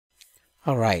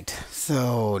All right,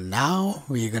 so now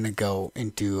we're gonna go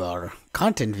into our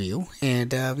content view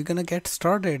and we're gonna get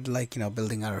started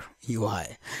building our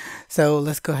UI. So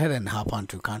let's go ahead and hop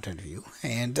onto content view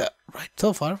and right,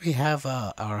 so far we have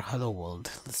our hello world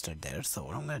listed there. So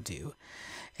what I'm gonna do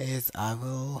is I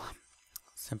will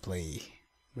simply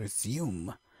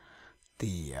resume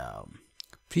the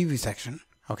preview section.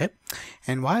 Okay,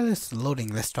 and while it's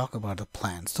loading, let's talk about the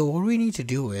plan. So what we need to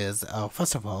do is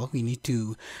first of all we need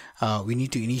to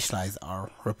initialize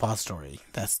our repository.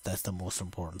 That's the most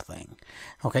important thing.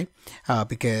 Okay,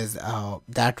 because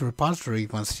that repository,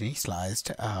 once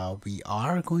initialized, we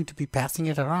are going to be passing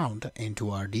it around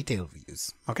into our detail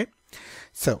views. Okay,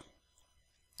 so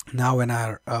now when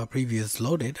our preview is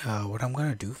loaded, what I'm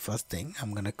going to do, first thing,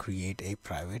 I'm going to create a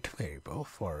private variable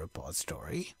for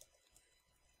repository.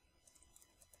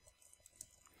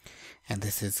 And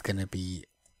this is going to be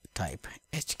type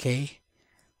HK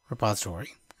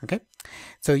repository. Okay,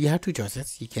 so you have two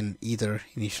choices. You can either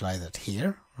initialize it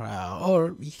here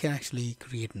or you can actually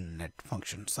create a net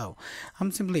function. So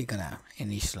I'm simply gonna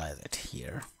initialize it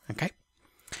here. Okay,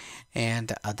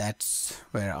 and that's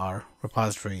where our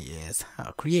repository is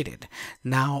created.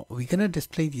 Now we're gonna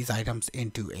display these items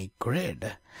into a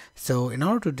grid. So in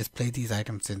order to display these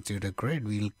items into the grid,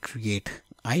 we'll create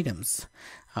items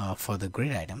for the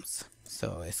grid items.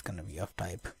 So it's going to be of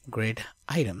type grid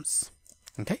items.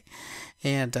 Okay,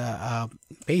 and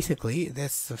basically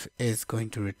this is going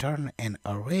to return an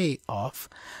array of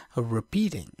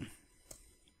repeating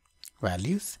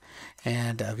values,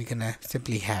 and we're gonna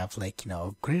simply have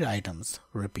grid items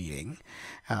repeating,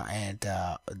 and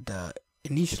the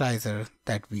initializer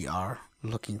that we are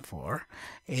looking for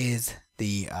is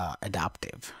the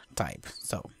adaptive type.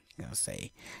 So I'm gonna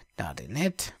say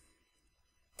 .init.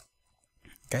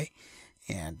 Okay,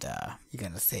 and you're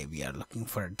going to say we are looking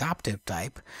for adaptive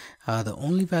type. The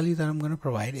only value that I'm going to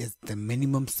provide is the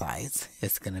minimum size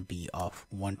is going to be of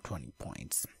 120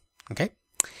 points. Okay,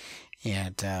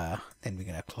 and then we're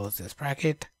going to close this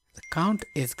bracket. The count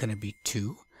is going to be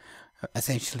 2.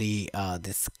 Essentially,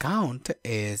 this count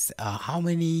is how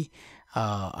many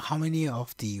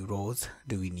of the rows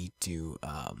do we need to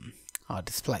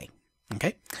display.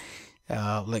 Okay,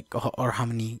 or how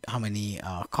many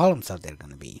columns are there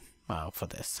going to be for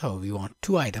this. So we want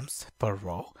 2 items per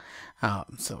row,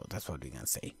 so that's what we're gonna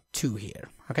say, 2 here.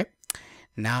 Okay,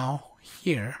 now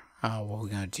here what we're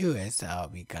gonna do is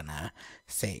we're gonna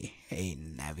say a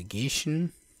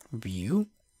navigation view.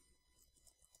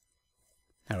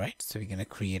 All right, so we're going to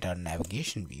create our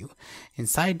navigation view.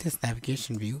 Inside this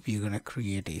navigation view, we're going to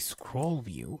create a scroll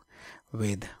view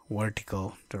with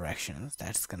vertical directions.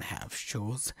 That's going to have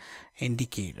shows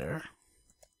indicators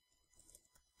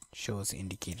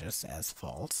as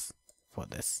false for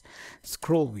this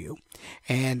scroll view.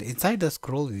 And inside the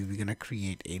scroll view, we're going to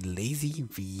create a lazy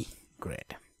V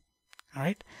grid. All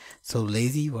right, so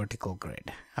lazy vertical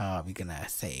grid. We're gonna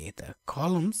say the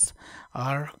columns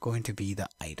are going to be the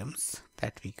items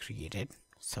that we created.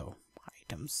 So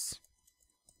items.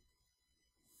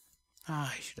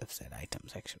 I should have said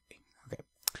items actually. Okay,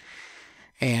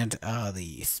 and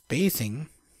the spacing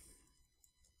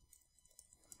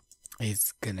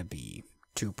is gonna be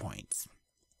 2 points.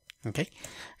 Okay,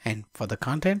 and for the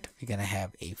content, we're gonna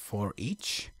have a for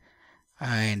each.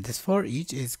 And this for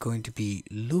each is going to be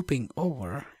looping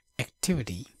over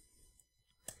activity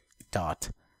dot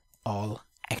all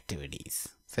activities.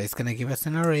 So it's going to give us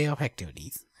an array of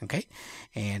activities. Okay,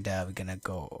 and we're going to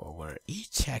go over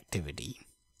each activity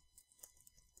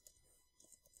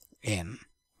in.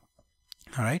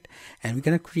 All right, and we're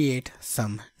going to create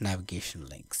some navigation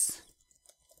links.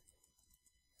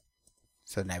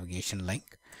 So navigation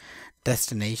link,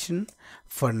 destination.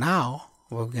 For now,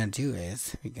 what we're going to do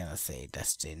is we're going to say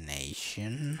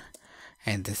destination,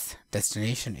 and this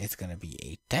destination is going to be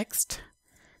a text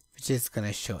which is going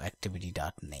to show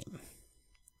activity.name.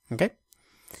 Okay,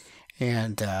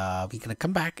 and we're going to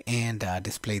come back and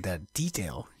display the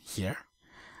detail here.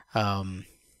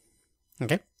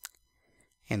 Okay,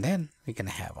 and then we're going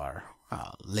to have our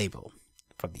label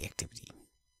for the activity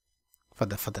for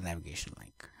the navigation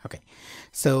link. Okay,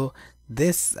 so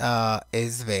this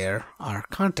is where our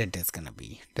content is going to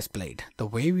be displayed. The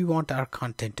way we want our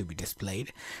content to be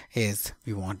displayed is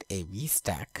we want a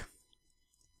Vstack.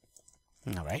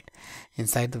 All right,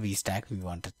 inside the Vstack we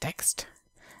want a text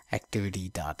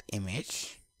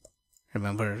activity.image.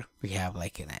 Remember, we have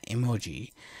like an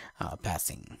emoji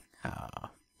passing,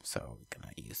 so we're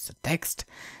gonna use the text,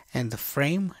 and the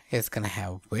frame is gonna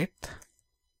have width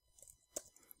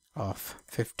of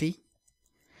 50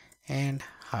 and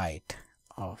height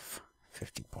of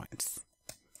 50 points.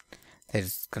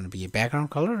 there's going to be a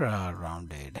background color,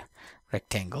 rounded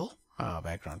rectangle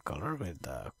background color with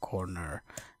the corner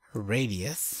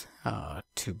radius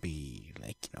to be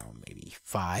like, maybe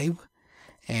 5,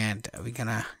 and we're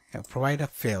gonna provide a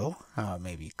fill,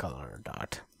 maybe color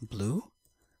dot blue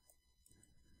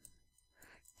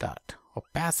dot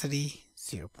opacity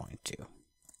 0.2.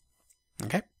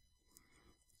 Okay,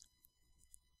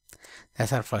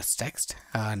 that's our first text.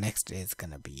 Next is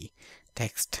gonna be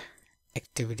text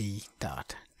activity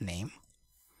dot name.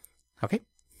 Okay,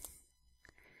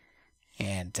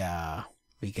 and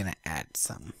we're gonna add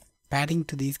some padding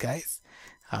to these guys.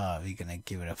 We're gonna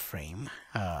give it a frame.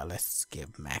 Let's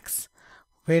give max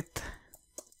width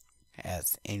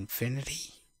as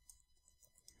infinity,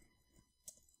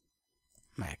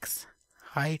 max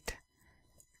height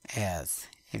as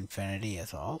infinity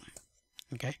as well.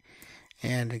 Okay,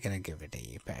 and we're gonna give it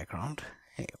a background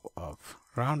of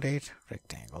rounded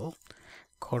rectangle,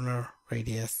 corner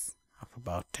radius of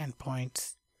about 10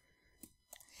 points,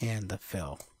 and the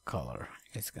fill color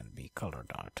is going to be color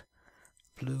dot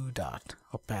blue dot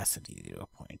opacity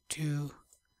 0.2.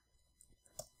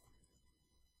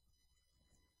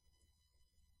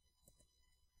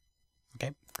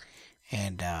 Okay,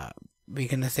 and we're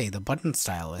going to say the button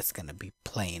style is going to be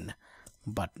plain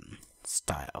button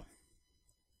style.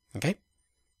 Okay,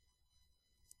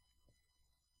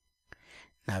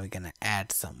 now we're going to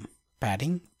add some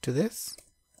padding to this,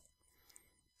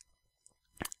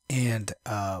 and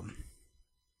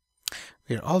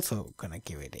we're also going to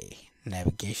give it a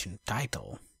navigation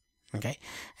title. Okay,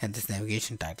 and this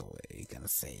navigation title we're going to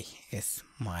say is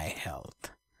my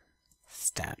health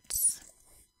stats.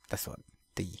 That's what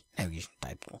the navigation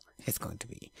title is going to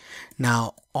be.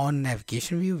 Now on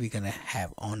navigation view, we're going to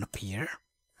have on appear.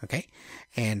 Okay,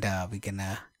 and we're going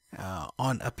to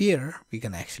on appear, we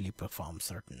can actually perform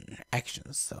certain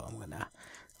actions. So I'm gonna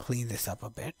clean this up a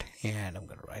bit, and I'm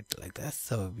gonna write it like this.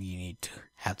 So we need to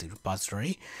have the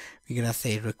repository. We're gonna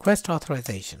say request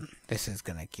authorization. This is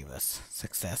gonna give us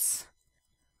success.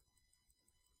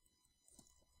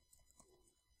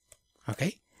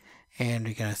 Okay, and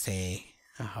we're gonna say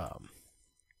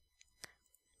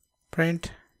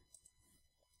print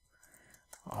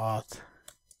auth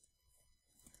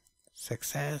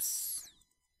success.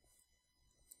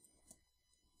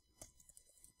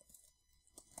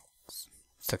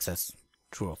 Success,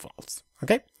 true or false.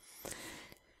 Okay,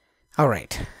 all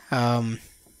right.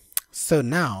 So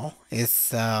now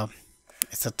it's a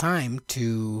time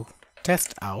to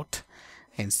test out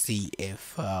and see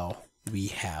if we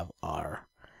have our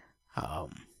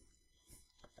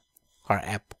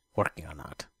app working or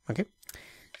not. Okay,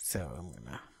 so I'm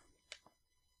gonna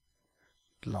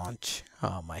launch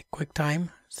my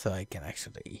QuickTime so I can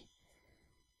actually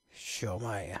show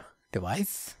my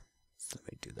device. So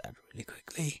let me do that really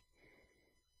quickly.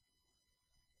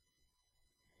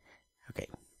 Okay,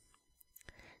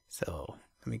 so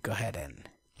let me go ahead and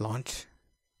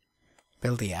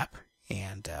build the app,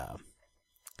 and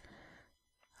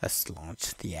let's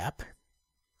launch the app.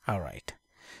 All right,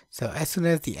 so as soon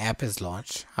as the app is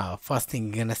launched, first thing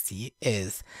you're gonna see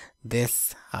is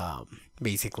this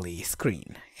basically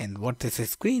screen, and what this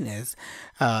screen is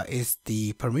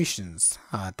the permissions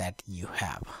that you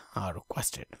have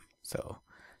requested. So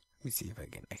let me see if I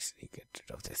can actually get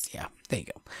rid of this. Yeah, there you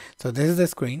go. So this is the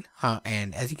screen,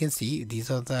 and as you can see,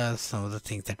 these are some of the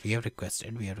things that we have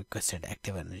requested. We have requested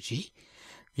active energy,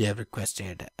 we have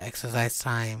requested exercise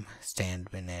time,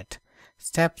 stand minute,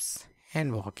 steps,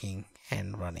 and walking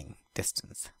and running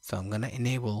distance. So I'm gonna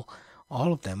enable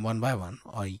all of them one by one,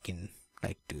 or you can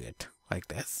like do it like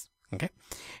this. Okay,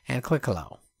 and click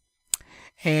allow,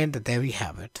 and there we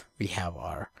have it. We have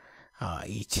our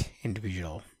each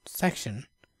individual section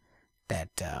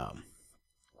that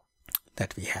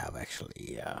that we have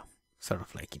actually sort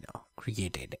of like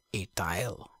created a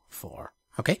tile for.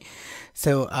 Okay,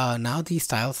 so now these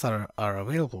tiles are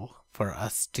available for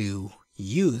us to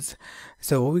use.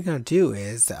 So what we're going to do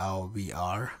is we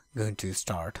are going to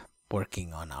start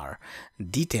working on our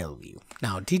detail view.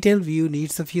 Now detail view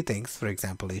needs a few things. For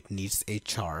example, it needs a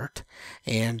chart,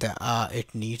 and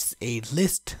it needs a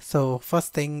list. So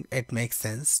first thing, it makes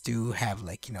sense to have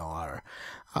like our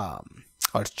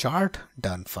chart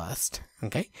done first.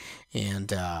 Okay,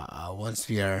 and once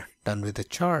we are done with the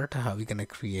chart, we're gonna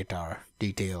create our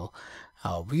detail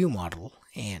view model,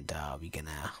 and we're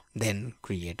gonna then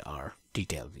create our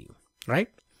detail view, right?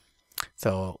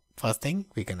 So first thing,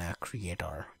 we're gonna create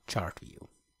our chart view.